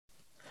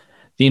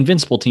The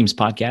Invincible Teams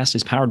podcast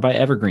is powered by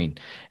Evergreen.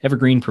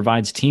 Evergreen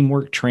provides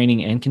teamwork,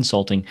 training, and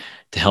consulting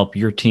to help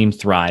your team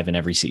thrive in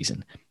every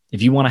season.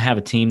 If you want to have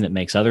a team that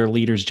makes other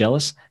leaders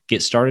jealous,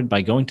 get started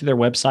by going to their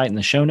website in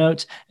the show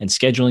notes and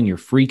scheduling your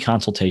free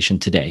consultation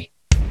today.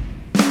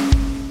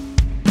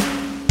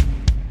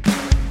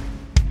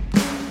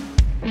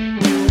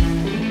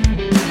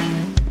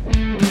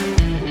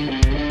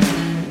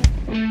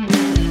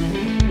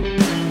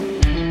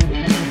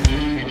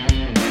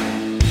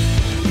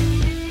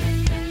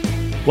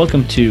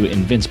 Welcome to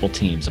Invincible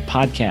Teams, a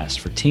podcast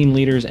for team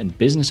leaders and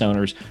business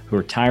owners who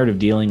are tired of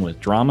dealing with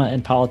drama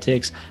and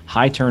politics,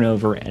 high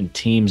turnover, and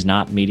teams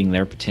not meeting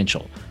their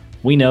potential.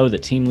 We know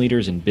that team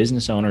leaders and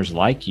business owners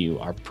like you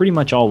are pretty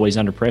much always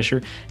under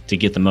pressure to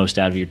get the most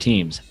out of your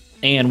teams.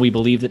 And we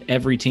believe that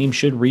every team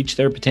should reach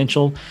their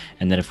potential,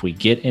 and that if we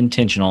get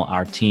intentional,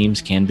 our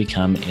teams can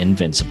become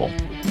invincible.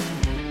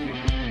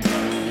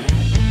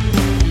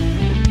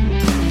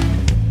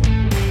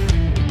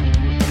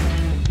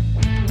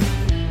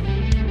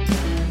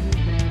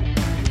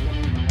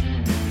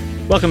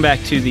 Welcome back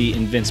to the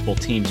Invincible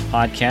Teams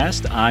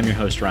podcast. I'm your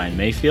host, Ryan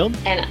Mayfield.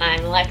 And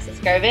I'm Alexis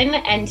Garvin.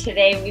 And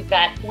today we've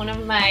got one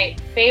of my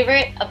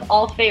favorite of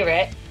all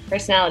favorite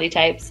personality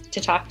types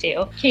to talk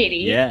to, Katie.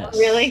 Yes. I'm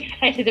really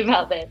excited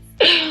about this.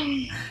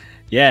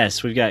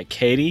 Yes, we've got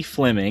Katie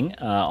Fleming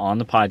on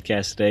the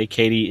podcast today.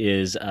 Katie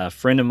is a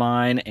friend of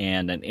mine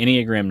and an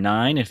Enneagram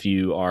 9 if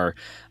you are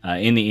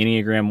in the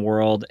Enneagram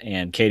world.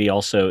 And Katie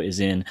also is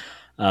in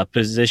a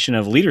position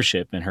of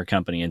leadership in her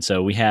company. And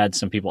so we had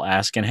some people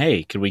asking,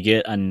 hey, could we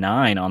get a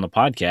 9 on the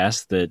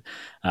podcast that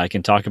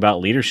can talk about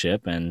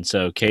leadership? And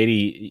so,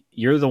 Katie,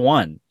 you're the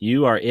one.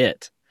 You are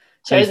it.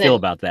 How do you feel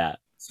about that?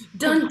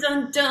 Dun,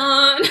 dun,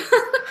 dun.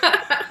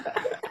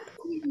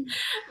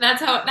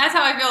 That's how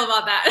I feel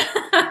about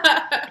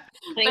that.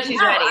 I think she's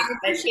ready.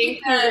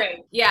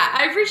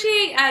 I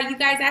appreciate you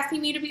guys asking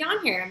me to be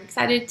on here. I'm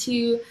excited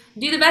to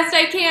do the best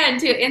I can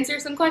to answer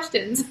some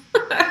questions.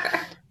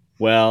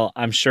 Well,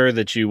 I'm sure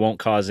that you won't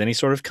cause any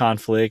sort of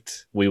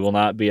conflict. We will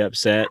not be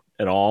upset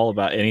at all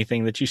about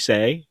anything that you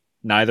say.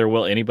 Neither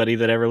will anybody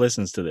that ever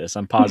listens to this.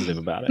 I'm positive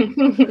about it.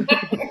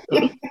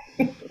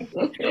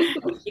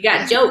 You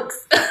got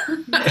jokes.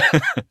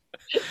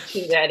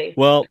 She's ready.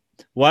 Well,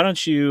 why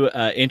don't you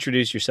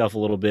introduce yourself a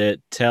little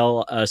bit?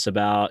 Tell us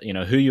about,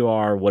 who you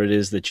are, what it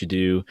is that you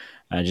do,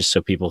 just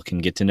so people can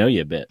get to know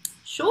you a bit.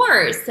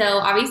 Sure. So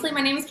obviously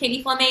my name is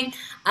Katie Fleming.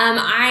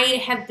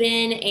 I have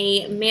been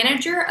a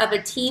manager of a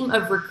team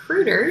of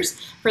recruiters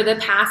for the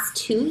past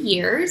 2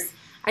 years.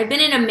 I've been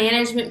in a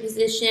management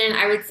position,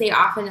 I would say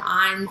off and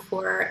on,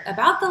 for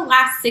about the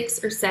last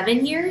 6 or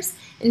 7 years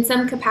in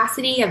some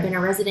capacity. I've been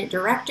a resident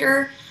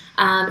director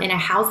in a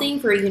housing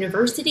for a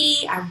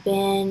university. I've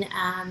been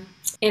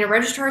in a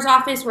registrar's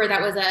office where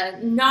that was a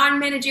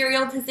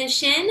non-managerial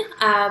position,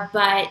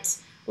 but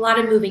a lot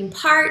of moving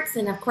parts.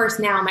 And of course,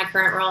 now in my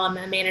current role, I'm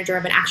a manager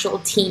of an actual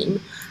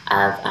team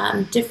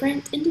of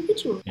different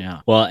individuals.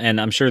 Yeah. Well, and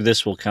I'm sure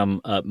this will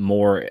come up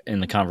more in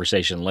the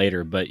conversation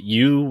later, but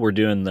you were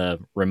doing the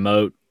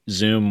remote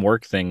Zoom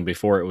work thing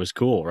before it was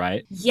cool,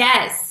 right?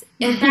 Yes.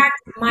 In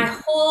fact, my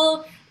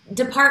whole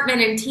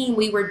department and team,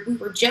 we were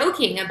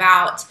joking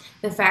about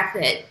the fact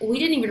that we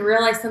didn't even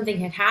realize something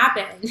had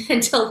happened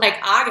until like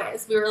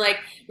August. We were like,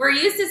 we're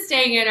used to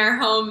staying in our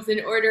homes and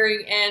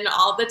ordering in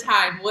all the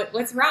time.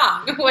 What's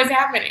wrong? What's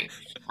happening?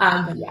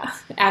 But yeah,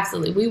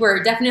 absolutely. We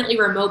were definitely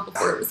remote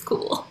before it was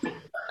cool.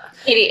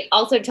 Katie,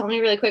 also tell me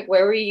really quick,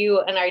 where were you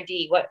an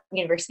RD? What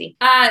university?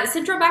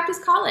 Central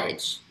Baptist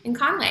College in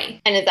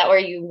Conway. And is that where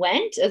you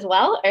went as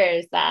well? Or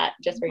is that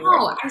just where you were?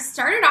 No, I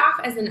started off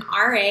as an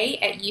RA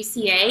at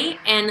UCA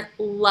and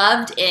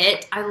loved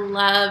it. I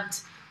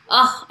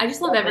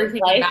just love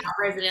everything about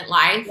resident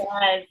life.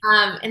 Yes.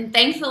 And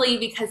thankfully,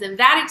 because of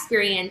that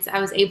experience, I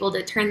was able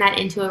to turn that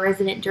into a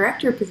resident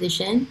director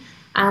position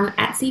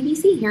at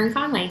CBC here in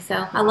Conway.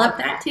 So I love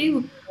that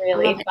too.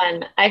 Really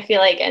fun. I feel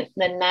like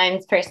the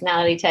 9's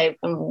personality type,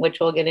 which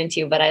we'll get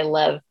into, but I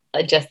love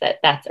just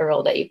that's a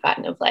role that you've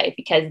gotten to play,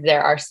 because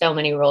there are so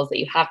many roles that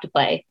you have to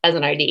play as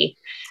an RD.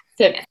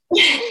 So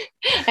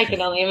I can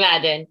only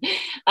imagine.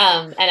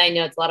 And I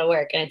know it's a lot of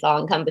work and it's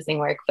all encompassing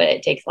work, but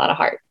it takes a lot of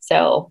heart.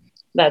 So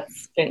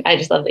I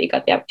just love that you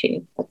got the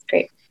opportunity. That's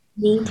great.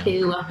 Me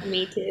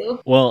too.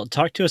 Well,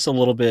 talk to us a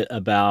little bit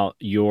about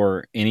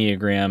your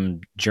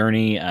Enneagram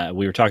journey.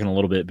 We were talking a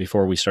little bit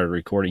before we started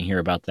recording here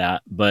about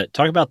that, but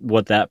talk about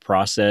what that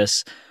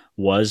process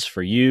was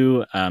for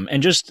you,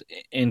 and just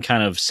in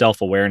kind of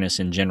self-awareness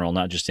in general,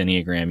 not just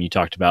Enneagram. You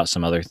talked about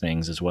some other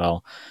things as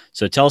well.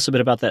 So tell us a bit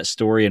about that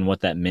story and what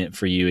that meant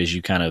for you as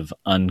you kind of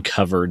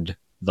uncovered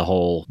the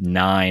whole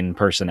 9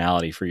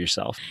 personality for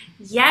yourself.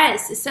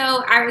 Yes.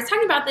 So I was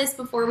talking about this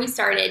before we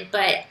started,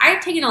 but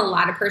I've taken a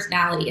lot of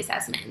personality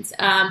assessments,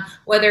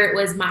 whether it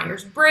was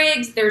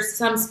Myers-Briggs, there's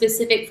some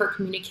specific for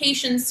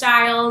communication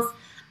styles,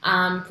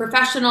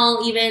 professional,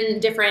 even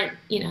different,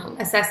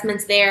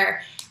 assessments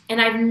there. And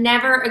I've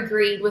never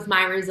agreed with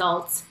my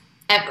results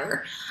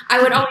ever.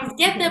 I would always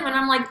get them and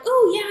I'm like,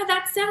 oh yeah,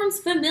 that sounds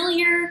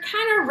familiar,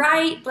 kind of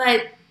right,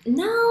 but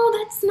no,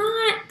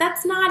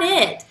 that's not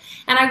it.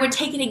 And I would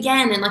take it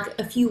again in like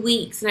a few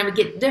weeks and I would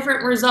get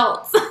different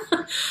results.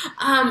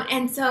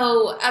 And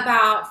so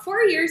about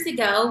 4 years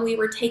ago, we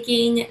were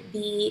taking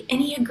the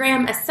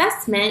Enneagram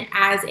assessment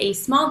as a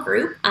small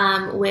group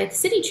with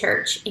City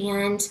Church.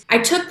 And I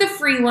took the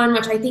free one,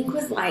 which I think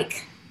was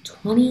like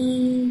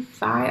 25.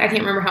 I can't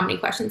remember how many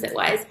questions it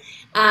was.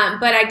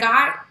 But I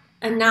got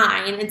a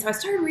 9. And so I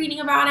started reading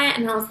about it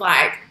and I was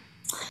like,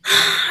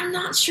 I'm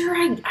not sure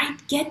I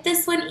get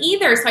this one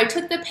either. So I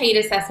took the paid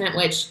assessment,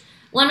 which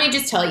let me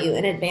just tell you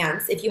in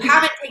advance, if you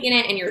haven't taken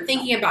it and you're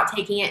thinking about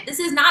taking it, this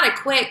is not a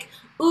quick,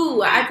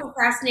 ooh, I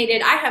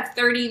procrastinated. I have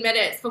 30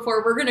 minutes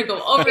before we're going to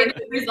go over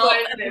the results.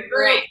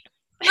 Great.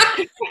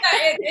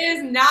 It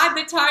is not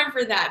the time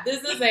for that.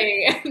 This is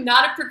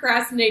not a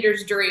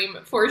procrastinator's dream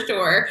for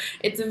sure.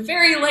 It's a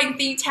very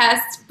lengthy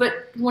test,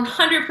 but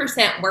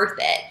 100% worth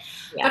it.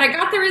 Yeah. But I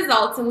got the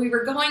results and we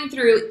were going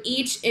through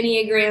each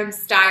Enneagram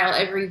style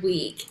every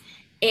week.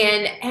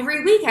 And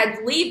every week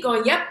I'd leave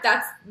going, yep,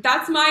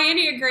 that's my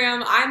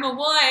Enneagram. I'm a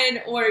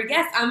 1, or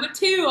yes, I'm a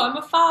 2, I'm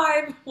a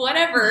 5,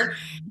 whatever.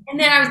 And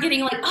then I was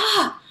getting like,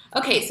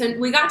 okay, so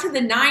we got to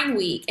the 9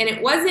 week, and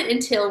it wasn't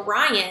until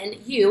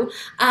Ryan,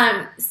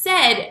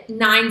 said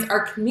 9s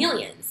are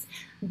chameleons.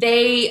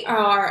 They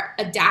are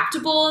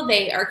adaptable.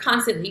 They are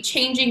constantly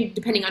changing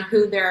depending on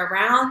who they're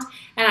around.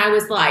 And I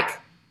was like,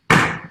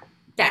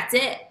 that's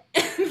it.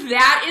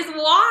 That is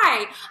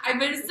why I've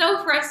been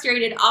so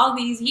frustrated all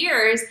these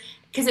years,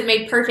 because it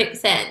made perfect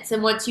sense.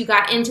 And once you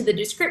got into the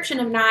description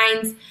of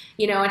 9s,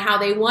 and how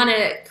they want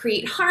to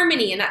create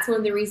harmony, and that's one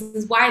of the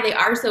reasons why they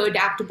are so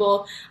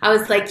adaptable, I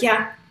was like,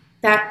 yeah,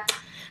 that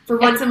for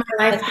once in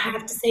my life, I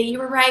have to say you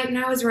were right and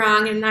I was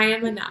wrong, and I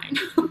am a 9.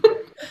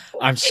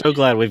 I'm so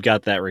glad we've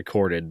got that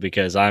recorded,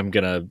 because I'm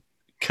going to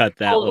cut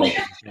that little piece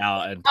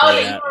out and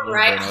play that over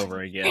and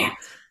over again.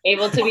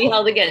 Able to be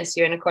held against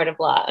you in a court of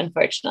law,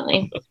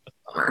 unfortunately.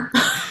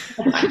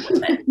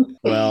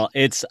 Well,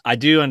 I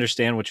do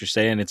understand what you're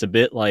saying. It's a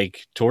bit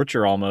like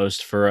torture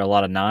almost for a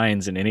lot of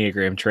 9s in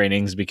Enneagram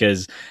trainings,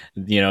 because,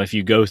 if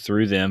you go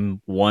through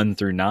them 1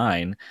 through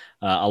 9,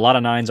 a lot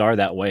of 9s are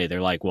that way.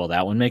 They're like, well,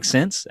 that one makes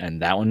sense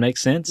and that one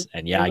makes sense.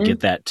 And yeah, I get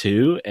that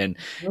too. And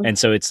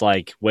so it's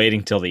like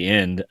waiting till the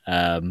end.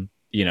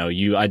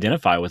 You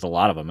identify with a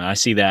lot of them. And I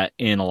see that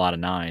in a lot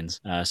of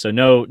 9s. So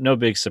no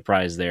big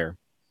surprise there.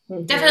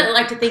 Definitely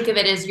like to think of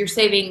it as you're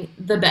saving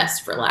the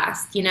best for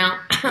last,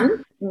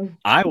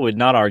 I would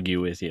not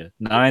argue with you.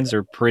 9s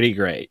are pretty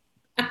great.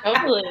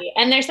 Totally.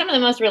 And they're some of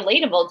the most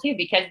relatable too,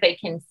 because they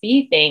can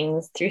see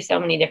things through so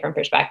many different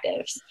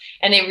perspectives,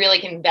 and they really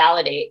can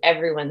validate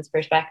everyone's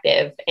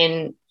perspective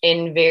in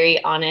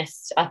very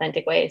honest,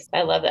 authentic ways.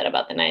 I love that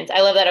about the 9s. I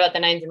love that about the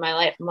 9s in my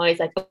life. I'm always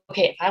like,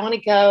 okay, if I want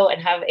to go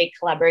and have a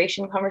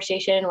collaboration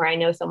conversation where I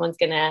know someone's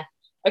going to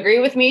agree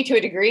with me to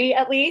a degree,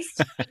 at least,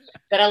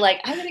 that I'm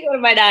going to go to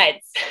my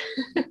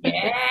 9s.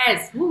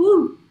 Yes.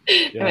 Woo-hoo.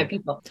 Yeah. My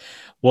people.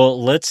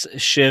 Well, let's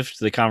shift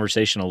the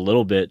conversation a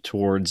little bit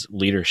towards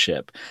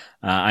leadership.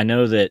 I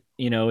know that,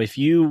 if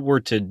you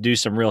were to do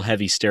some real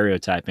heavy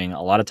stereotyping,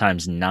 a lot of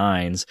times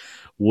 9s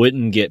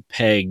wouldn't get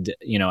pegged,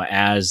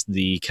 as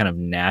the kind of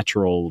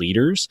natural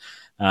leaders.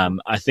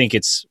 I think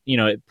it's,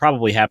 it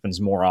probably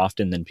happens more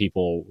often than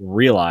people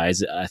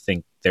realize. I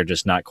think they're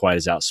just not quite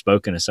as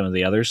outspoken as some of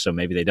the others, so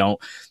maybe they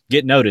don't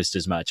get noticed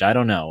as much. I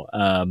don't know.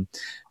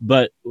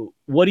 But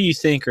what do you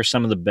think are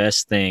some of the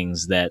best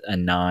things that a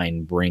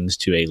 9 brings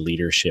to a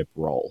leadership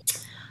role?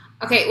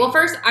 Okay, well,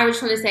 first, I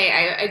just want to say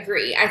I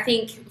agree. I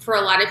think for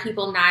a lot of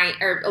people,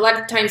 a lot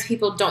of times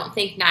people don't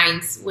think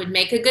 9s would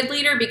make a good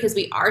leader because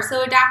we are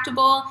so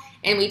adaptable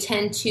and we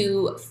tend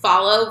to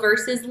follow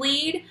versus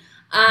lead.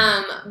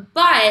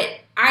 But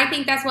I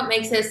think that's what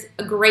makes us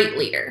a great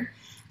leader.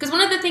 Because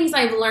one of the things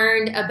I've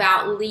learned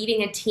about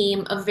leading a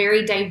team of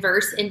very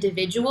diverse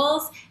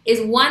individuals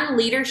is one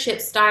leadership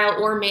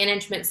style or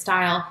management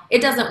style, it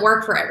doesn't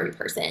work for every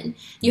person.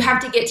 You have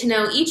to get to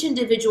know each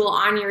individual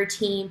on your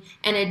team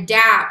and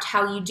adapt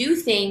how you do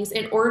things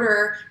in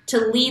order to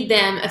lead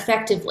them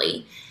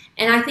effectively.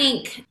 And I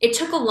think it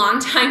took a long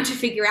time to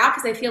figure out,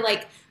 because I feel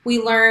like we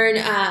learn,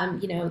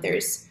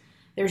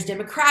 there's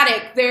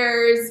democratic,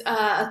 there's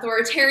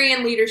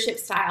authoritarian leadership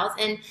styles,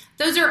 and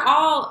those are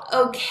all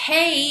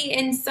okay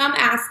in some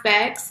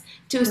aspects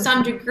to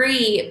some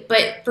degree,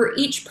 but for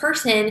each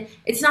person,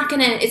 it's not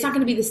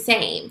gonna be the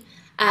same.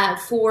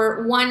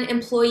 For one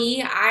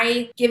employee,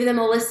 I give them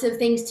a list of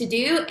things to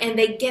do and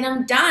they get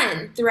them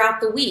done throughout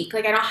the week.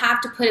 Like, I don't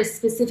have to put a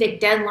specific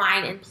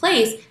deadline in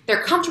place.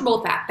 They're comfortable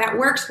with that. That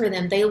works for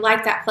them. They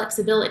like that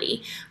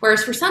flexibility.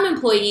 Whereas for some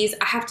employees,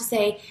 I have to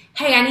say,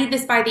 hey, I need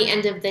this by the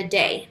end of the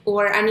day,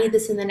 or I need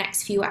this in the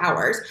next few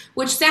hours,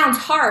 which sounds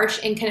harsh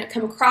and can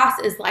come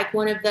across as like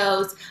one of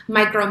those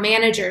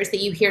micromanagers that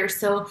you hear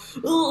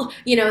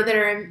that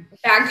are in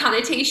bad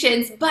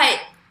connotations. But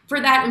for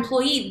that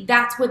employee,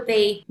 that's what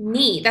they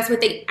need. That's what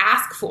they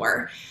ask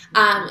for.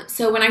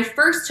 So when I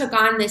first took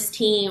on this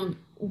team,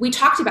 we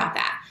talked about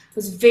that. It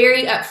was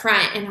very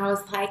upfront, and I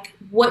was like,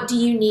 what do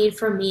you need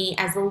from me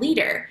as a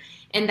leader?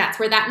 And that's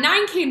where that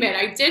 9 came in.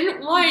 I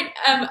didn't want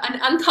an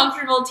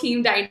uncomfortable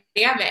team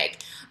dynamic,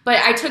 but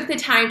I took the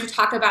time to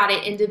talk about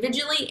it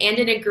individually and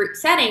in a group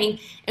setting.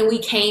 And we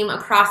came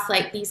across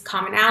like these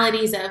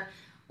commonalities of,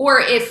 or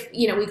if,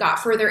 we got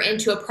further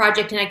into a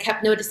project and I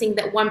kept noticing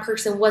that one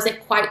person wasn't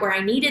quite where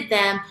I needed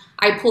them,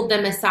 I pulled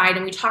them aside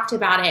and we talked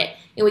about it.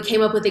 And we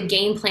came up with a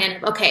game plan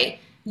of, okay,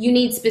 you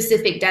need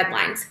specific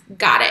deadlines.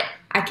 Got it.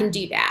 I can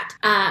do that.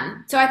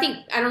 So I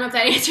don't know if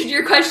that answered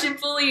your question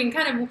fully and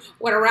kind of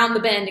went around the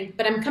bend,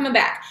 but I'm coming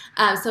back.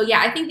 So yeah,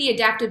 I think the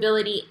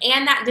adaptability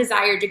and that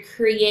desire to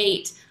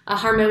create a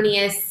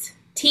harmonious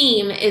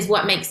team is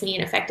what makes me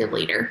an effective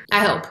leader. I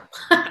hope.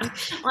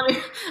 let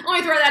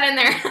me throw that in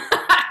there.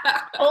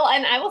 Well,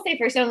 and I will say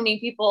for so many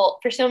people,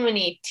 for so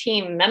many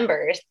team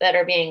members that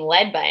are being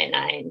led by a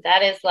 9,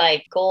 that is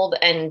like gold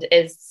and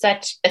is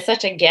such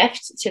a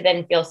gift to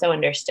then feel so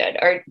understood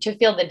or to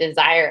feel the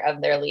desire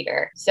of their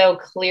leader so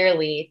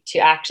clearly to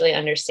actually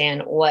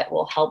understand what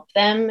will help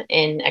them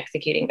in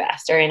executing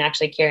best or in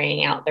actually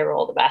carrying out their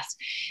role the best.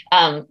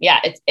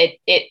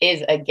 It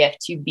is a gift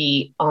to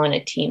be on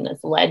a team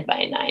that's led by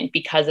a 9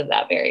 because of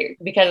that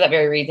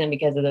very reason,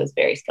 because of those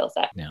very skill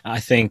sets. Yeah, I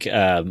think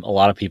a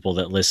lot of people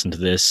that listen to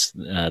this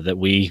that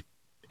we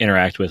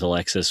interact with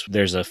Alexis,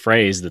 there's a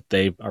phrase that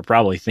they are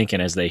probably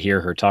thinking as they hear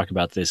her talk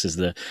about this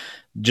is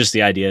just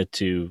the idea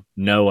to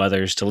know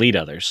others, to lead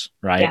others,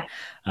 right?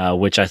 Yeah.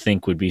 Which I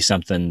think would be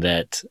something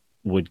that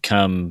would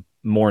come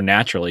more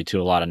naturally to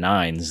a lot of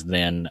 9s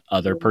than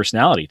other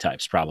personality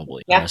types,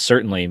 probably. Yeah.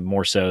 Certainly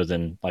more so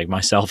than like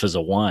myself as a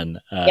 1.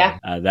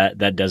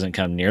 That doesn't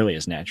come nearly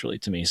as naturally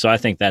to me. So I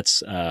think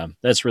that's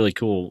really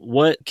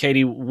cool.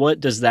 Katie, what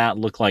does that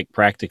look like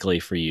practically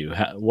for you?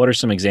 What are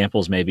some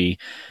examples maybe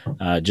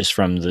just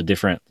from the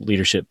different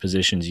leadership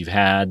positions you've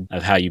had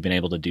of how you've been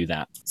able to do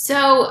that?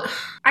 So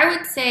I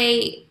would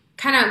say,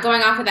 kind of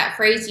going off of that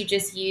phrase you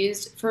just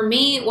used, for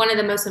me, one of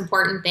the most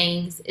important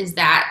things is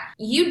that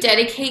you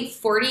dedicate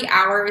 40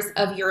 hours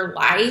of your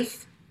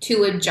life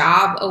to a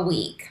job a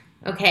week,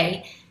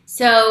 okay?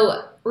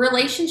 So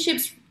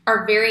relationships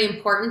are very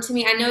important to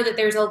me. I know that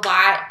there's a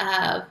lot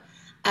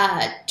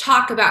of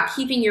talk about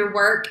keeping your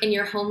work and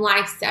your home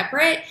life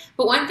separate,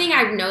 but one thing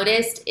I've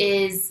noticed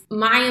is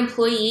my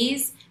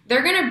employees,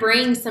 they're going to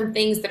bring some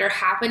things that are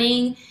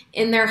happening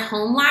in their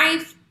home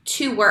life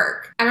to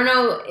work. I don't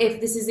know if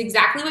this is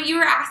exactly what you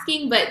were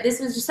asking, but this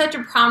was just such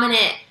a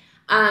prominent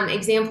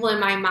example in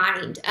my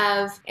mind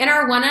of in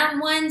our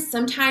one-on-ones,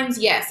 sometimes,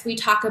 yes, we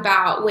talk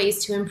about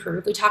ways to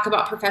improve. We talk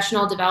about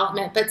professional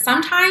development, but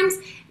sometimes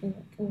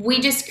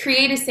we just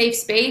create a safe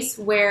space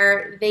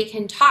where they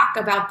can talk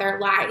about their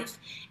life.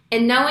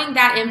 And knowing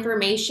that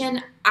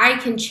information, I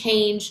can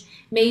change,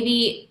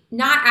 maybe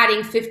not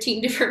adding 15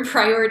 different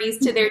priorities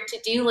to their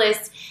to-do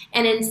list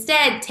and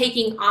instead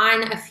taking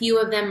on a few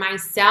of them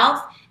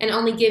myself and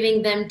only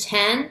giving them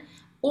 10,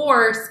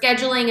 or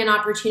scheduling an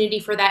opportunity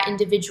for that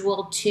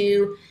individual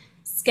to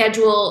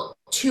schedule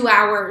 2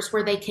 hours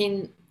where they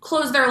can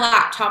close their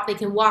laptop, they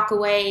can walk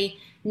away,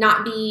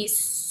 not be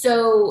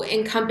so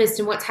encompassed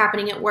in what's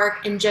happening at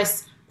work and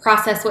just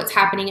process what's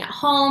happening at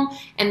home,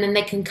 and then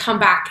they can come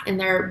back and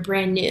they're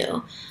brand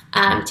new,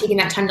 taking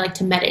that time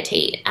to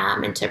meditate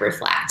and to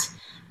reflect.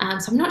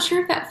 So I'm not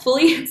sure if that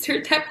fully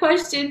answered that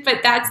question,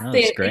 but that's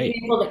the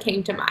example that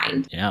came to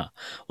mind. Yeah.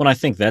 Well, I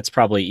think that's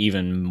probably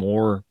even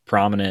more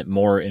prominent,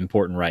 more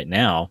important right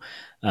now.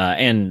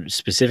 And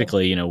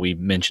specifically, we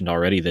mentioned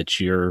already that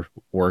your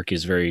work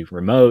is very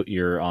remote.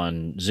 You're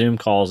on Zoom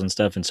calls and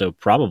stuff. And so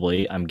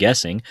probably, I'm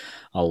guessing,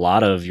 a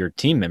lot of your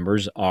team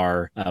members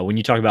are, when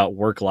you talk about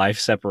work-life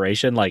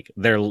separation, like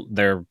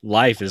their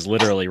life is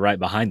literally right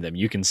behind them.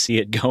 You can see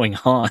it going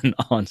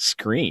on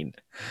screen.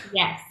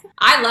 Yes.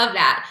 I love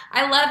that.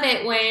 I love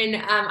it when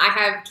I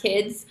have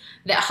kids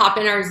that hop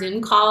in our Zoom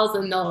calls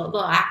and they'll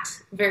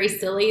act very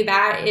silly.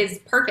 That is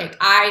perfect.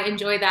 I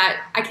enjoy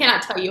that. I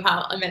cannot tell you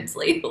how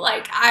immensely.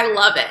 I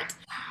love it.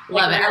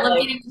 Love it. I love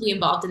getting to be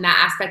involved in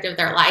that aspect of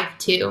their life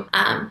too.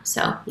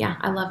 So yeah,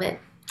 I love it.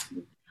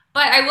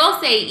 But I will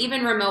say,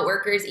 even remote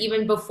workers,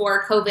 even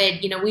before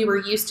COVID, we were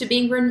used to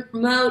being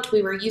remote.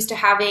 We were used to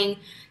having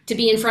to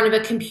be in front of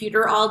a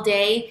computer all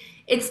day.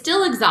 It's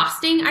still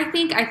exhausting, I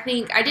think.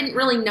 I didn't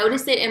really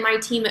notice it in my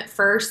team at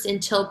first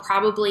until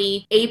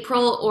probably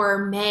April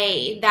or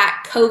May.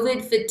 That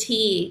COVID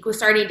fatigue was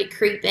starting to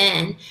creep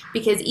in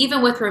because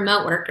even with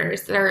remote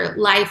workers, their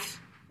life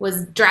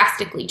was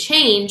drastically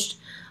changed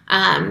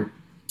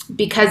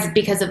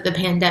because of the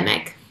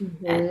pandemic.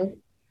 Mm-hmm.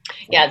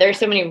 Yeah, there's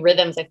so many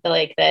rhythms, I feel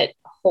like, that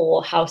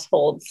whole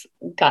households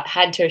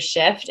had to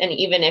shift. And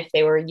even if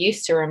they were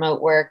used to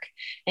remote work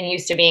and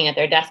used to being at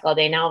their desk all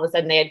day, now all of a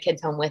sudden they had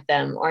kids home with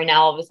them, or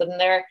now all of a sudden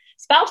their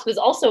spouse was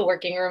also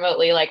working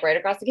remotely, like right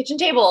across the kitchen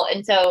table.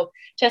 And so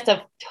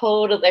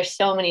there's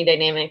so many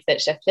dynamics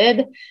that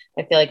shifted,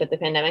 I feel like, with the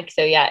pandemic.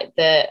 So yeah,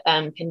 the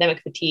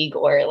pandemic fatigue,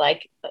 or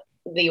like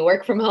the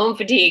work from home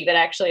fatigue that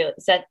actually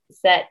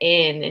set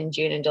in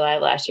June and July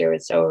of last year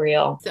was so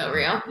real. So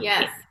real.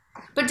 Yes.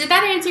 But did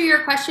that answer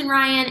your question,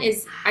 Ryan?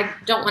 I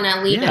don't want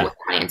to leave it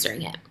without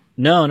answering it.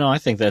 No, I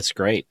think that's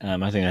great. I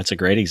think that's a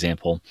great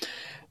example.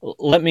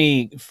 Let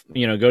me,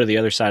 go to the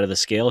other side of the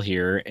scale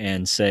here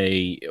and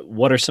say,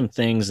 what are some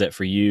things that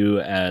for you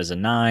as a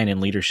 9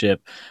 in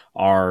leadership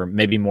are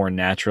maybe more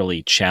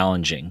naturally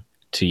challenging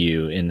to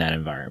you in that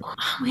environment?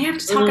 We have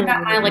to talk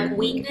about my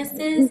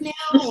weaknesses now.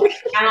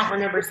 I don't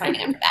remember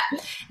signing up for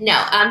that.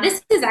 No,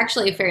 this is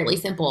actually a fairly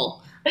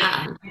simple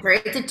answer.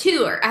 It's a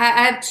tour.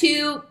 I have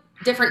two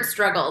different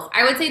struggles.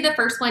 I would say the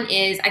first one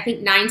is I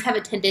think 9s have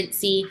a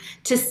tendency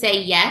to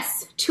say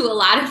yes to a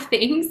lot of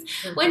things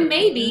when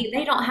maybe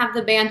they don't have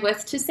the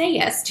bandwidth to say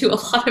yes to a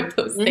lot of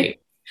those things.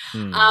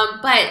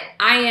 But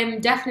I am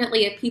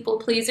definitely a people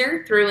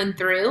pleaser through and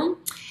through.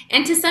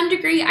 And to some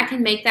degree, I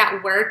can make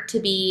that work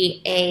to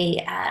be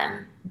a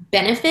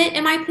benefit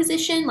in my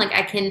position. Like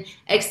I can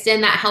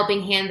extend that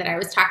helping hand that I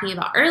was talking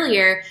about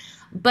earlier.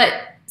 But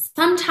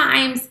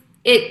sometimes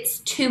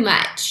it's too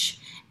much.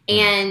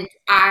 And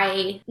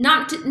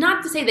not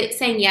to say that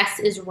saying yes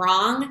is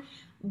wrong,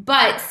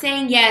 but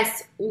saying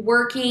yes,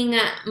 working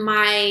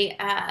my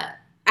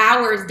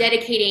hours,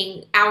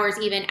 dedicating hours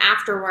even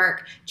after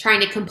work, trying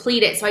to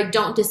complete it so I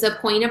don't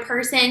disappoint a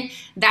person,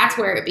 that's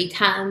where it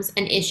becomes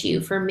an issue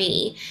for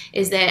me,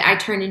 is that I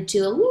turn into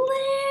a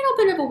little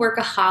bit of a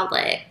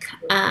workaholic.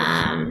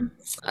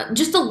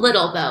 Just a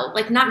little though,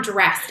 like not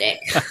drastic.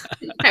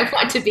 I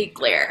want to be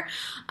clear.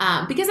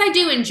 Because I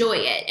do enjoy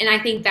it. And I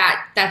think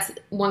that's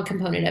one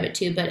component of it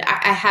too. But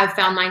I have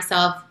found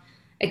myself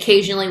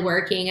occasionally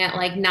working at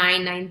like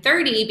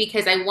 9:30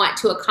 because I want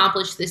to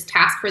accomplish this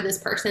task for this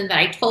person that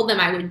I told them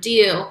I would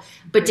do,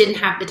 but didn't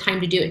have the time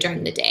to do it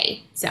during the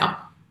day. So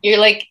you're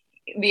like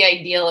the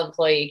ideal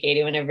employee,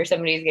 Katie, whenever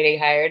somebody's getting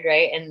hired,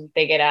 right? And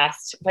they get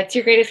asked, what's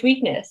your greatest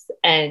weakness?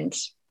 And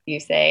you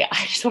say,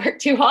 I just work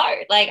too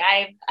hard. Like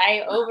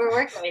I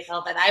overwork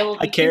myself and I will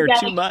be I care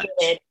too much.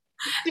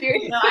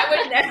 No, I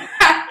wouldn't.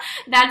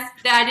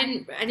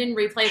 I didn't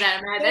replay that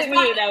in my head. That's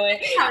me that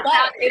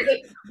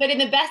way. But in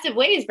the best of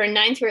ways, for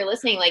 9s who are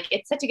listening, like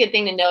it's such a good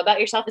thing to know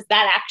about yourself is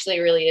that actually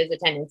really is a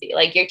tendency.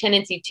 Like your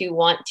tendency to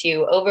want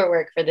to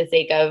overwork for the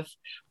sake of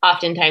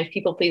oftentimes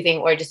people pleasing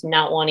or just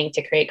not wanting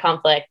to create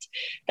conflict.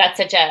 That's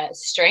such a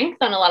strength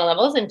on a lot of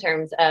levels in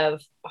terms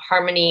of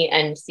harmony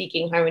and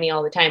seeking harmony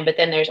all the time. But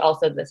then there's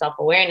also the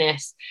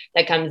self-awareness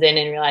that comes in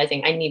and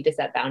realizing I need to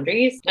set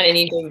boundaries and I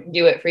need to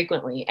do it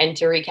frequently and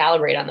to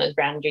recalibrate on those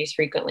boundaries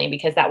frequently,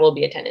 because that will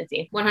be a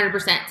tendency.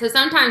 100%. So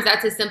sometimes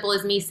that's as simple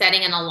as me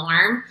setting an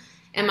alarm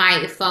in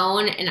my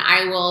phone and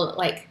I will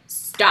like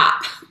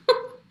stop.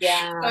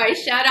 Yeah. So I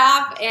shut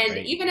off, and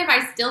even if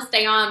I still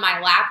stay on my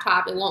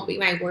laptop, it won't be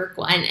my work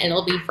one.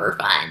 It'll be for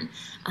fun.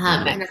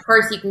 And of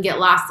course, you can get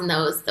lost in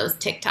those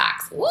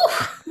TikToks. Woo!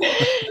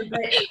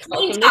 But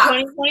clean talk.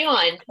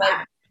 2021.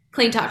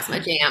 Clean talk's my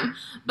jam.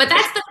 But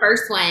that's the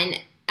first one.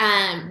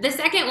 The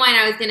second one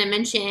I was going to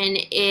mention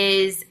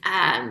is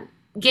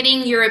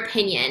getting your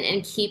opinion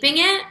and keeping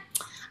it.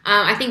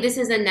 I think this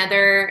is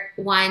another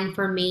one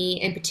for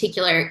me in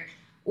particular.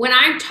 When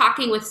I'm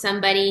talking with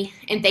somebody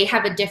and they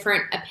have a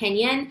different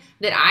opinion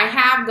that I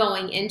have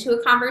going into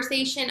a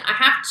conversation, I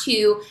have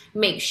to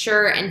make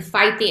sure and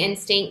fight the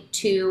instinct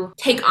to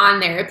take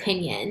on their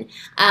opinion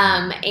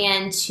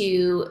and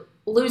to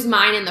lose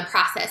mine in the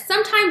process.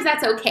 Sometimes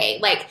that's okay.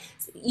 Like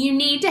you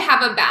need to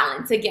have a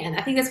balance. Again,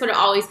 I think that's what it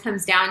always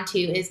comes down to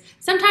is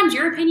sometimes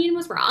your opinion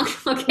was wrong.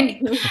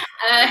 Okay.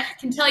 I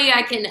can tell you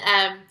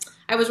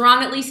I was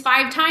wrong at least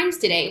 5 times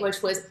today,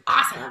 which was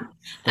awesome.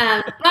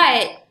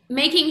 But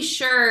making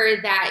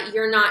sure that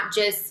you're not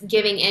just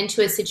giving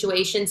into a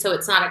situation so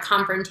it's not a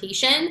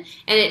confrontation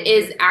and it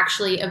is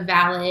actually a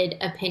valid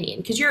opinion,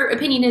 because your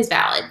opinion is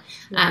valid.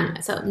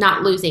 So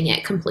not losing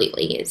it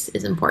completely is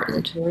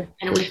important and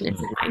a weakness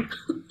of mine.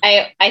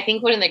 I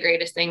think one of the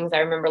greatest things I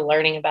remember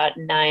learning about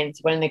 9s,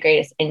 one of the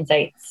greatest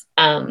insights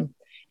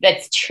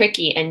that's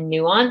tricky and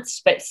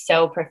nuanced, but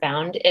so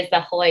profound, is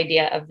the whole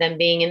idea of them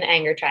being in the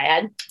anger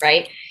triad,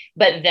 right?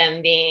 But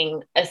them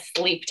being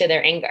asleep to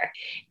their anger.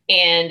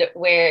 And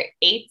where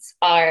 8s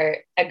are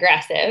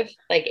aggressive,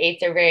 like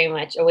 8s are very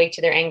much awake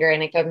to their anger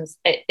and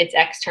it's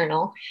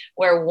external,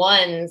 where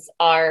 1s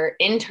are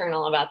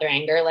internal about their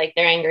anger, like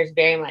their anger is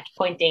very much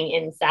pointing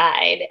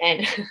inside.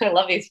 And I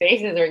love these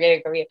faces we're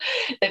getting from you.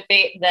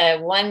 The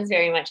 1s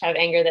very much have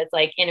anger that's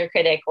like inner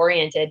critic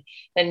oriented.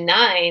 The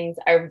 9s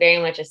are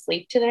very much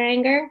asleep to their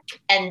anger.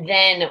 And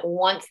then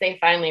once they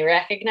finally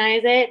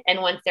recognize it,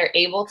 and once they're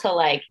able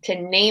to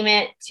name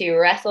it, to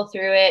wrestle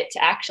through it,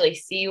 to actually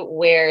see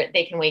where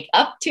they can wake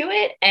up to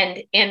it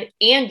and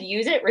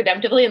use it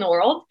redemptively in the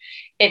world,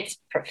 it's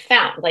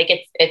profound. Like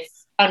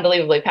it's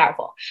unbelievably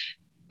powerful.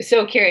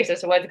 So curious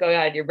as to what's going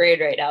on in your brain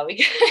right now,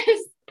 because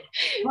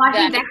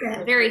I think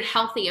that's a very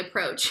healthy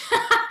approach.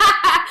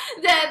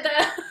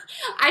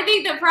 I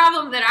think the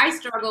problem that I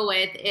struggle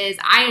with is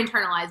I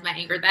internalize my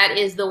anger. That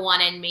is the one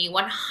in me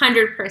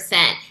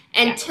 100%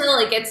 until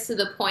it gets to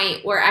the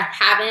point where I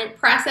haven't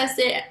processed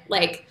it.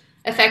 Like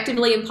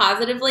effectively and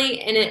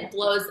positively, and it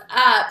blows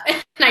up,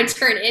 and I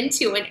turn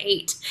into an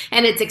 8,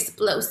 and it's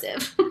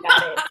explosive.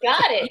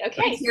 Got it.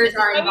 Okay. Tears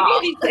are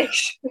involved.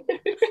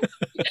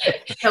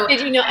 So,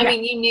 did you know? I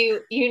mean,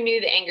 you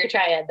knew the anger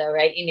triad, though,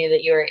 right? You knew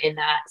that you were in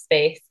that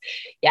space.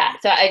 Yeah.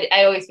 So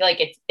I always feel like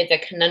it's a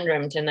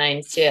conundrum to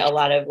nines to on a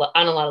lot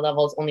of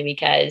levels, only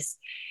because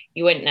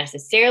you wouldn't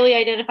necessarily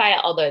identify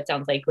it. Although it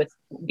sounds like with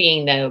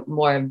being the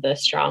more of the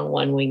strong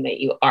one wing that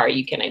you are,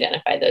 you can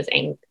identify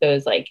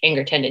those like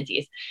anger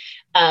tendencies.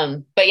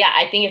 But yeah,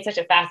 I think it's such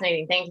a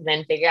fascinating thing to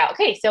then figure out,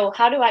 okay, so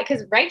how do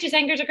because righteous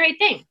anger is a great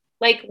thing.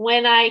 Like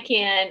when I'm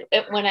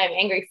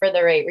angry for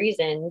the right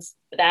reasons,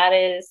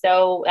 that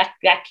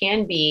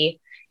can be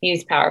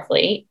used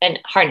powerfully and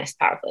harnessed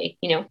powerfully,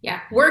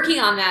 Yeah. Working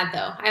on that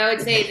though. I would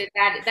say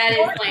that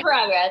is like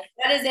progress.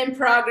 That is in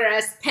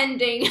progress,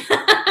 pending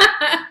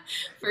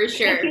for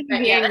sure.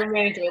 But yeah,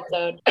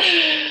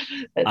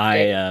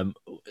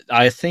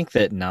 I think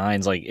that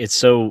nines, like, it's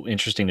so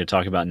interesting to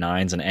talk about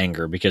nines and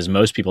anger because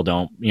most people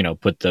don't,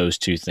 put those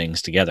two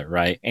things together,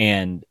 right?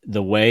 And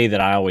the way that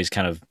I always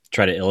kind of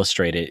try to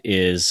illustrate it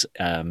is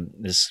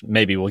this,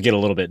 maybe we'll get a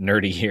little bit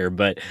nerdy here,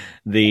 but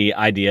the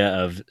idea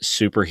of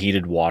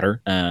superheated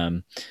water.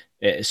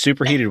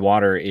 Superheated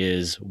water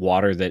is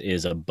water that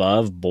is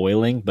above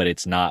boiling, but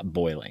it's not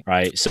boiling,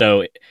 right?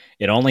 So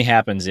it only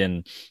happens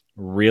in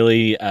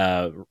really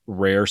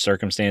rare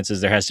circumstances.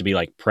 There has to be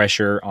like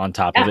pressure on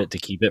top of it to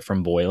keep it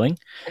from boiling.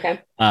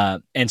 Okay.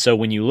 And so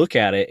when you look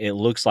at it, it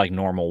looks like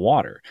normal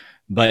water.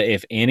 But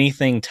if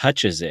anything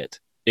touches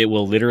it, it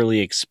will literally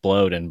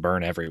explode and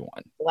burn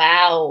everyone.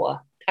 Wow.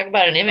 Talk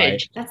about an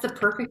image. Right? That's the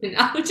perfect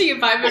analogy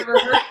if I've ever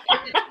heard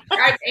it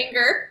describe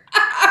anger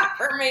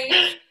for me,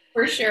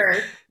 for sure.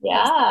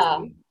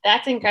 Yeah.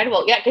 That's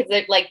incredible. Yeah, because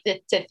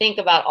to think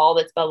about all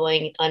that's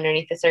bubbling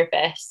underneath the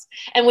surface.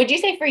 And would you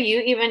say for you,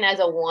 even as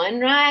a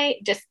 1, right?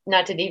 Just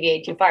not to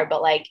deviate too far,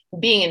 but like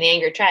being in the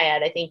anger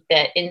triad, I think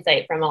that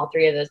insight from all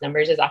 3 of those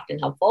numbers is often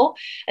helpful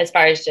as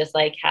far as just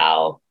like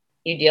how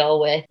you deal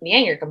with the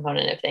anger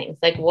component of things.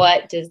 Like how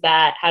does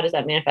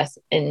that manifest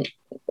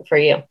for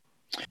you?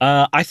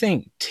 I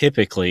think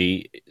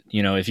typically,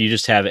 if you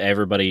just have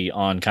everybody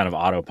on kind of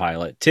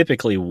autopilot,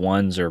 typically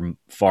 1s are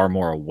far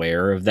more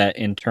aware of that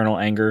internal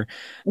anger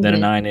than a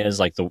 9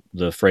 is. Like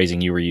the phrasing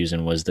you were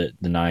using was that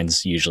the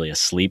 9's usually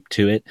asleep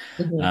to it.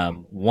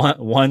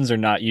 1s are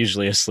not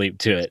usually asleep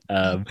to it.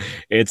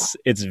 It's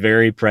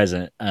very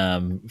present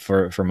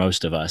for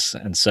most of us.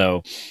 And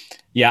so,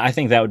 yeah, I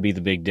think that would be the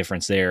big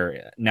difference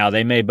there. Now,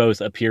 they may both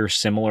appear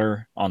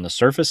similar on the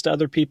surface to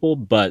other people,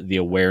 but the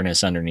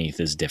awareness underneath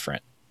is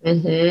different.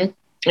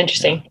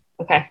 Interesting. Yeah.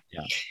 Okay.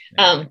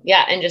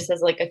 Yeah. And just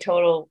as like a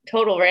total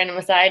random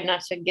aside,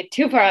 not to get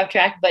too far off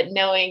track, but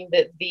knowing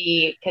that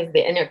because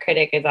the inner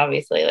critic is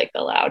obviously like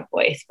the loud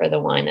voice for the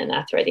 1, and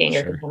that's where the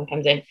anger component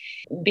comes in.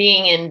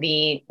 Being in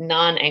the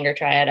non-anger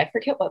triad, I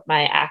forget what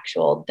my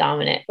actual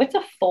dominant. What is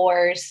a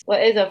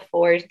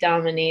 4's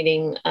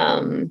dominating?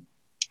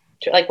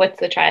 Like what's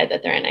the triad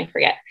that they're in? I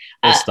forget.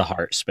 It's the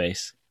heart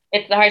space.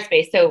 It's the heart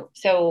space.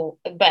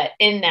 But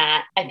in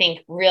that, I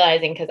think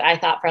realizing, because I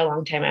thought for a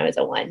long time I was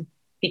a 1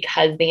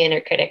 because the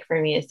inner critic for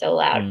me is so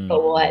loud.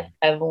 But what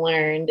I've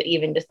learned,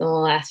 even just in the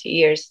last few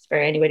years, for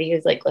anybody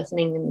who's like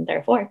listening and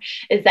therefore,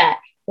 is that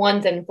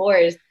 1s and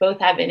 4s both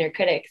have inner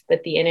critics,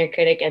 but the inner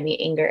critic and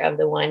the anger of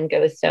the 1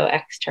 goes so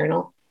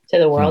external to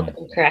the world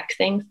and corrects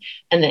things.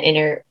 And the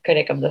inner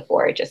critic of the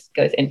 4 just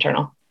goes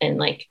internal and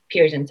like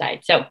peers inside.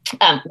 So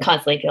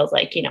constantly feels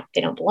like,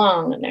 they don't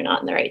belong and they're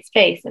not in the right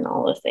space and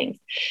all those things.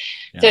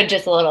 Yeah. So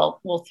just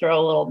we'll throw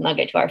a little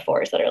nugget to our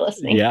 4s that are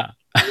listening. Yeah.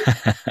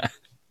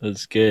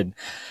 That's good.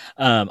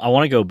 I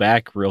want to go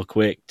back real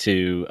quick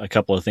to a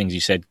couple of things you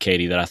said,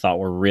 Katie, that I thought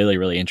were really,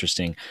 really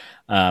interesting.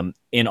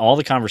 In all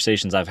the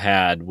conversations I've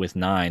had with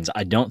 9s,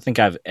 I don't think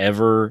I've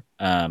ever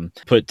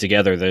put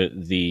together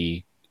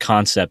the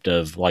concept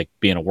of like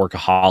being a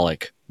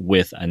workaholic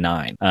with a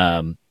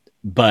 9.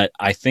 But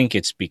I think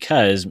it's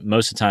because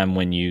most of the time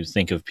when you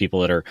think of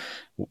people that are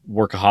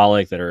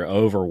workaholic, that are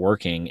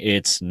overworking,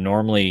 it's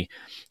normally,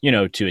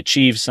 to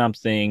achieve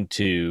something,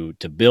 to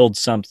build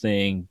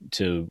something,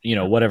 to,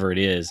 whatever it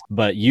is.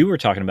 But you were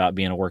talking about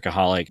being a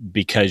workaholic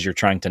because you're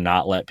trying to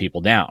not let people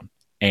down.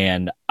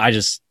 And I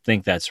just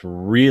think that's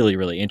really,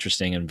 really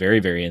interesting and very,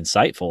 very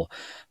insightful,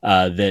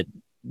 that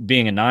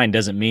being a 9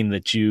 doesn't mean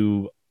that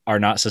you are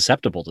not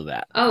susceptible to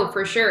that. Oh,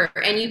 for sure.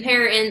 And you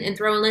pair in and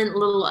throw in a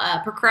little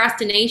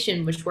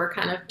procrastination, which we're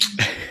kind of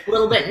a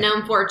little bit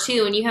known for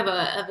too. And you have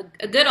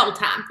a good old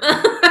time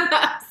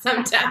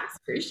sometimes,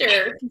 for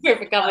sure.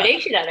 Perfect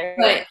combination of it.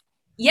 But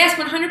yes,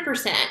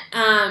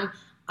 100%.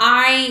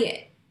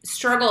 I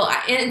struggle,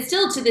 and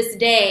still to this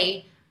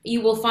day, you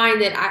will find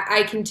that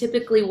I can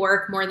typically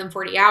work more than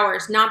 40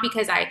 hours, not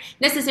because I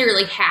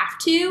necessarily have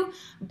to,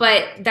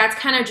 but that's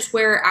kind of just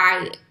where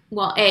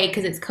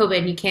because it's COVID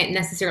and you can't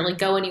necessarily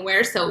go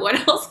anywhere. So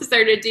what else is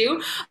there to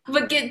do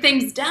but get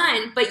things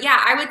done? But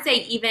yeah, I would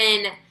say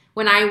even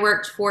when I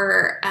worked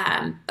for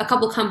a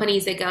couple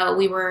companies ago,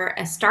 we were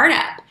a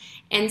startup.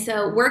 And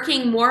so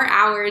working more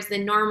hours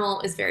than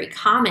normal is very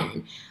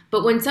common.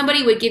 But when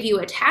somebody would give you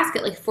a task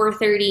at like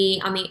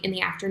 4:30 in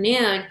the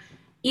afternoon,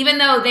 even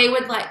though they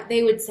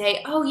would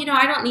say, oh,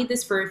 I don't need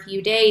this for a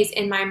few days.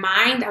 In my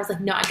mind, I was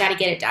like, no, I got to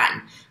get it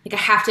done. Like I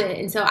have to.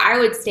 And so I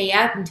would stay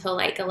up until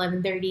like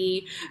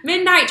 11:30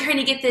 midnight trying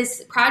to get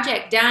this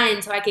project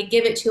done so I could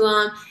give it to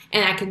them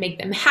and I could make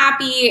them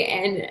happy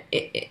and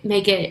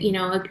make it,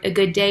 a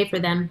good day for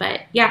them.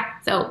 But yeah,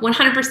 so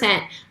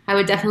 100%, I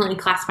would definitely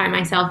classify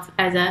myself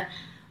as a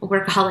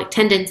workaholic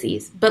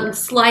tendencies, but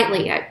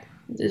slightly. I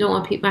don't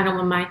want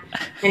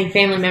any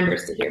family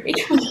members to hear me.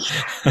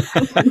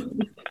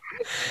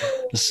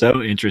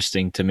 So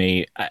interesting to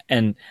me.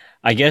 And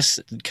I guess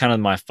kind of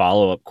my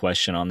follow-up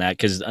question on that,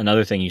 because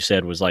another thing you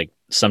said was like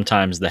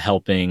sometimes the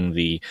helping,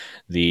 the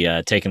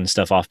taking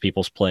stuff off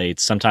people's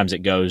plates, sometimes it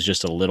goes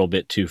just a little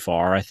bit too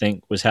far, I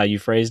think was how you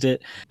phrased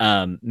it.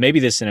 Maybe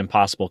this is an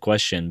impossible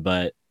question,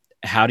 but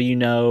how do you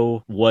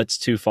know what's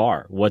too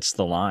far? What's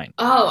the line?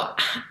 Oh,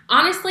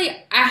 honestly,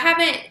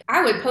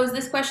 I would pose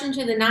this question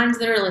to the nines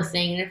that are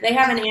listening. And if they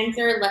have an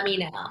answer, let me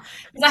know.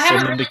 Because I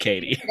haven't really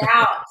figured it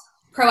out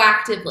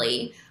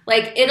proactively.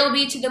 Like it'll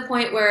be to the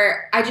point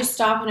where I just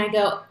stop and I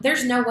go,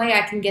 there's no way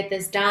I can get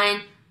this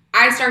done.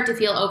 I start to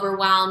feel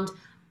overwhelmed.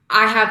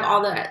 I have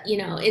all the,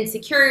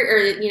 insecure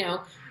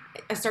or,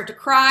 I start to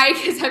cry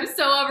because I'm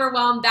so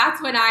overwhelmed.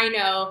 That's when I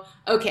know,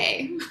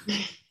 okay,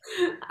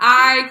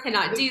 I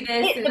cannot do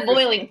this. Hit the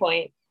boiling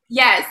point.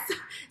 Yes,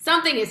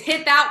 something has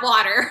hit that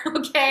water.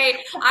 Okay,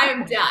 I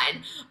am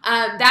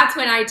done. That's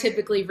when I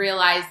typically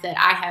realize that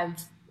I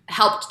have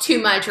helped too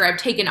much or I've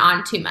taken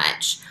on too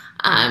much.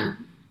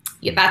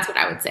 Yeah, that's what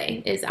I would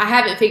say is I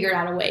haven't figured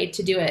out a way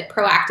to do it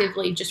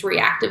proactively, just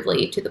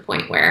reactively to the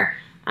point where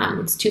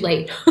it's too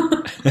late.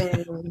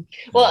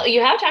 Well,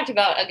 you have talked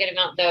about a good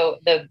amount, though,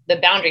 the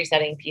boundary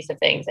setting piece of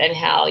things and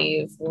how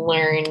you've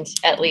learned,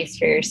 at least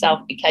for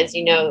yourself, because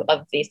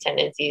of these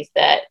tendencies,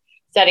 that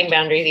setting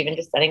boundaries, even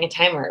just setting a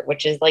timer,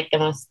 which is like the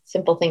most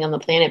simple thing on the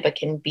planet, but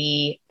can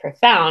be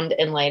profound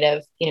in light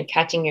of,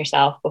 catching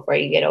yourself before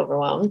you get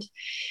overwhelmed.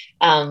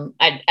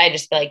 I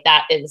just feel like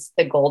that is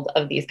the gold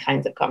of these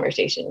kinds of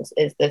conversations,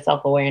 is the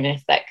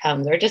self-awareness that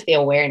comes, or just the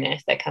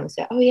awareness that comes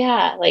to, oh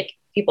yeah, like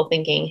people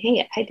thinking,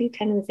 hey, I do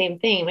kind of the same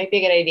thing. It might be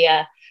a good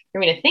idea for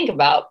me to think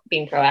about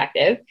being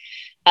proactive.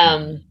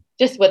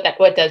 Just what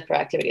does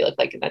proactivity look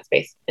like in that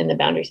space in the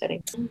boundary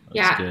setting?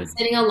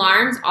 Setting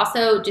alarms.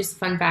 Also, just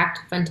fun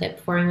tip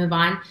before we move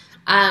on.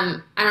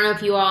 I don't know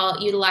if you all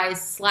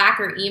utilize Slack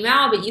or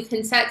email, but you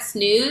can set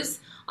snooze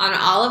on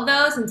all of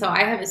those. And so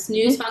I have a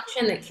snooze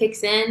function that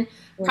kicks in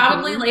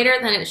probably later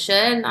than it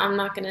should. I'm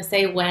not going to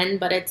say when,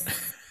 but it's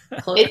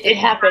close. It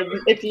happens.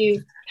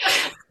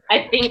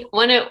 I think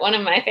one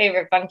of my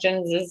favorite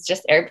functions is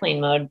just airplane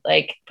mode,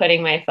 like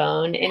putting my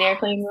phone in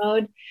airplane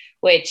mode,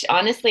 which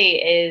honestly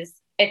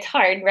it's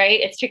hard, right?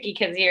 It's tricky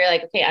because you're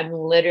like, okay, I'm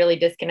literally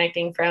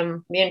disconnecting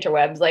from the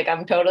interwebs. Like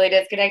I'm totally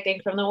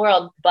disconnecting from the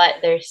world, but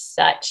there's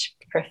such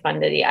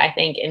profundity, I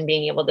think, in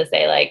being able to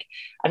say, like,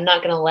 I'm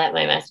not going to let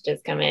my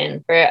messages come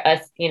in for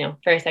us,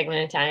 for a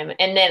segment of time.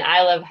 And then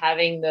I love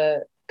having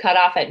the cut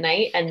off at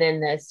night and then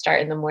the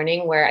start in the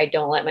morning where I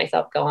don't let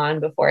myself go on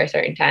before a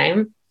certain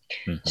time.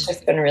 It's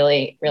just been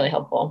really, really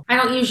helpful. I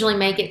don't usually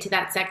make it to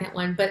that second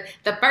one, but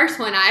the first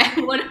one, I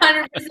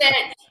 100%,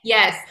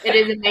 yes, it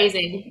is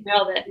amazing.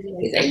 Nailed it.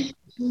 Amazing.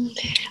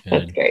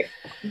 That's great.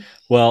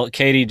 Well,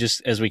 Katie,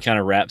 just as we kind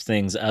of wrap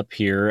things up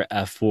here,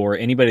 for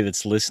anybody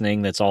that's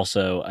listening that's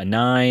also a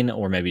 9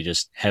 or maybe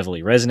just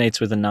heavily resonates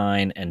with a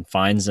 9 and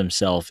finds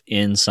themselves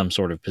in some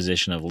sort of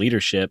position of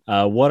leadership,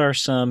 what are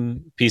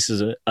some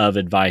pieces of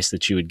advice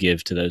that you would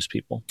give to those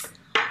people?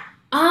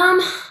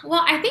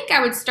 Well, I think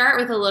I would start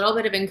with a little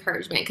bit of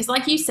encouragement because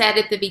like you said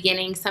at the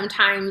beginning,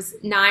 sometimes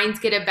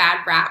 9s get a bad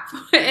rap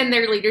in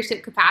their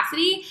leadership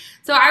capacity.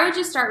 So I would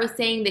just start with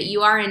saying that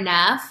you are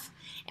enough.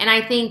 And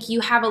I think you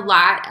have a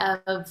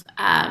lot of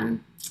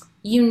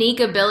unique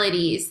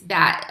abilities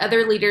that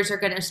other leaders are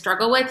going to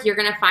struggle with. You're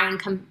going to find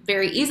come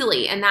very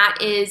easily. And that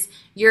is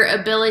your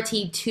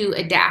ability to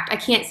adapt. I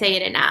can't say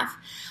it enough.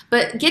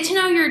 But get to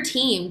know your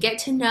team. Get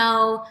to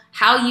know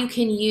how you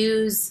can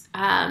use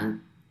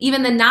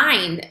even the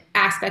 9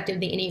 aspect of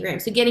the Enneagram.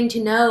 So getting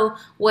to know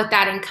what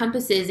that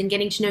encompasses and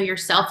getting to know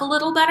yourself a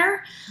little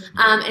better,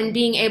 and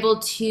being able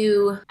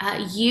to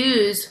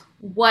use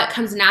what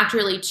comes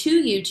naturally to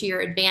you to your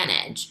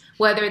advantage,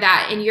 whether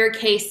that in your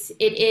case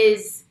it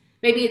is,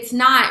 maybe it's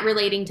not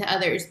relating to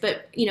others,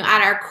 but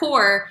at our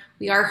core,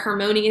 we are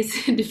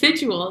harmonious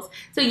individuals.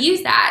 So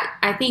use that.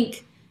 I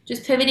think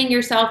just pivoting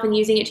yourself and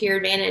using it to your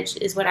advantage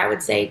is what I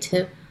would say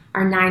to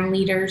our 9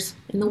 leaders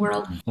in the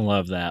world.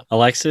 Love that.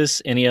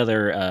 Alexis, any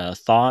other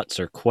thoughts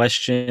or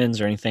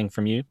questions or anything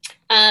from you?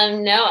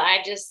 No,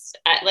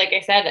 like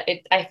I said,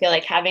 I feel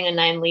like having a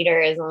 9 leader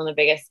is one of the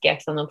biggest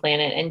gifts on the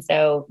planet. And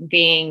so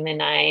being the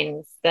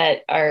 9s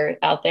that are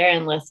out there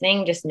and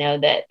listening, just know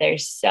that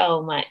there's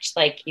so much,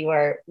 like you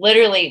are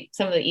literally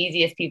some of the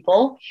easiest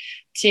people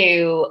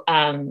to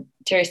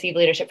receive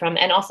leadership from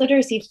and also to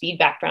receive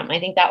feedback from.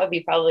 I think that would be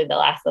probably the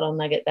last little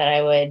nugget that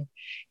I would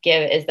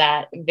give is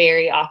that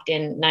very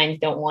often nines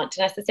don't want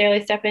to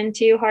necessarily step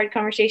into hard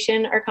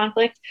conversation or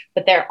conflict,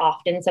 but they're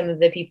often some of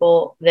the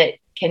people that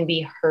can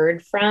be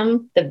heard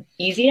from the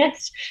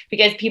easiest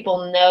because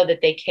people know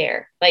that they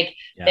care. Like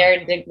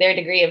their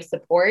degree of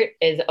support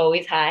is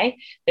always high.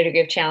 Their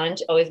degree of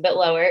challenge always a bit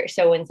lower.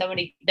 So when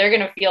they're going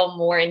to feel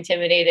more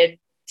intimidated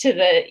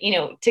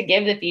to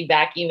give the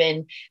feedback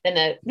even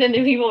than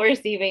the people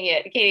receiving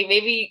it. Katie,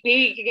 maybe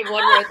you could give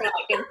one more thought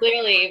because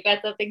clearly you've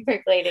got something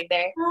percolating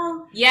there.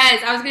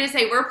 Yes, I was going to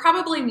say we're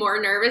probably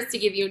more nervous to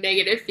give you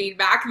negative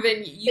feedback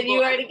than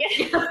you are to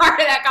get part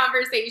of that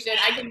conversation.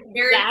 I can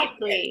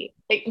exactly.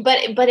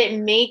 But it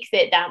makes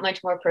it that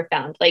much more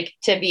profound. Like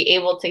to be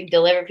able to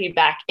deliver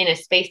feedback in a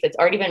space that's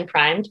already been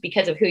primed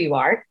because of who you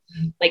are,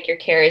 like your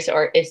care is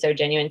so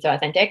genuine, so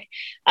authentic.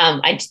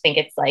 I just think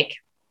it's like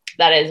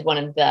that is one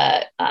of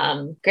the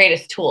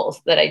greatest tools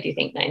that I do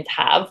think nines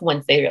have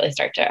once they really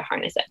start to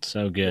harness it.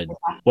 So good.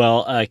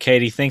 Well,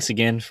 Katie, thanks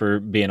again for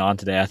being on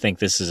today. I think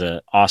this is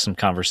an awesome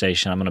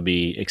conversation. I'm going to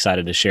be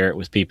excited to share it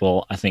with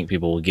people. I think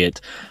people will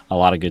get a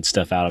lot of good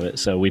stuff out of it.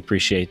 So we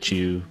appreciate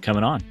you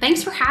coming on.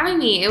 Thanks for having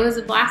me. It was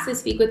a blast to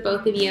speak with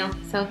both of you.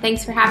 So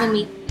thanks for having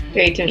me.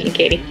 Great to meet you,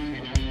 Katie.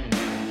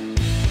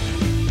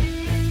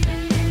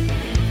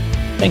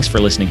 Thanks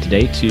for listening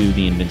today to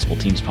the Invincible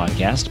Teams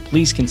podcast.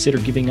 Please consider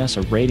giving us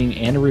a rating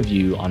and a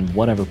review on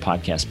whatever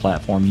podcast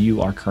platform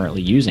you are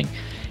currently using.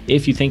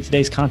 If you think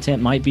today's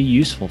content might be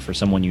useful for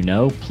someone you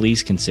know,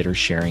 please consider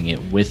sharing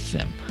it with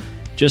them.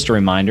 Just a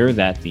reminder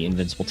that the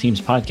Invincible Teams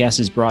podcast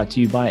is brought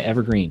to you by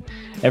Evergreen.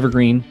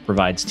 Evergreen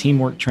provides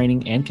teamwork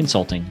training and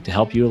consulting to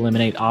help you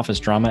eliminate office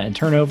drama and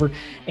turnover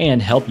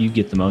and help you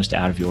get the most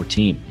out of your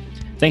team.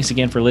 Thanks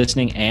again for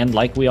listening, and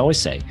like we always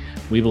say,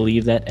 we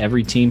believe that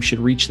every team should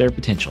reach their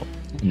potential,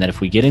 and that if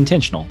we get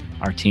intentional,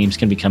 our teams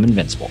can become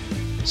invincible.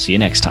 See you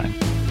next time.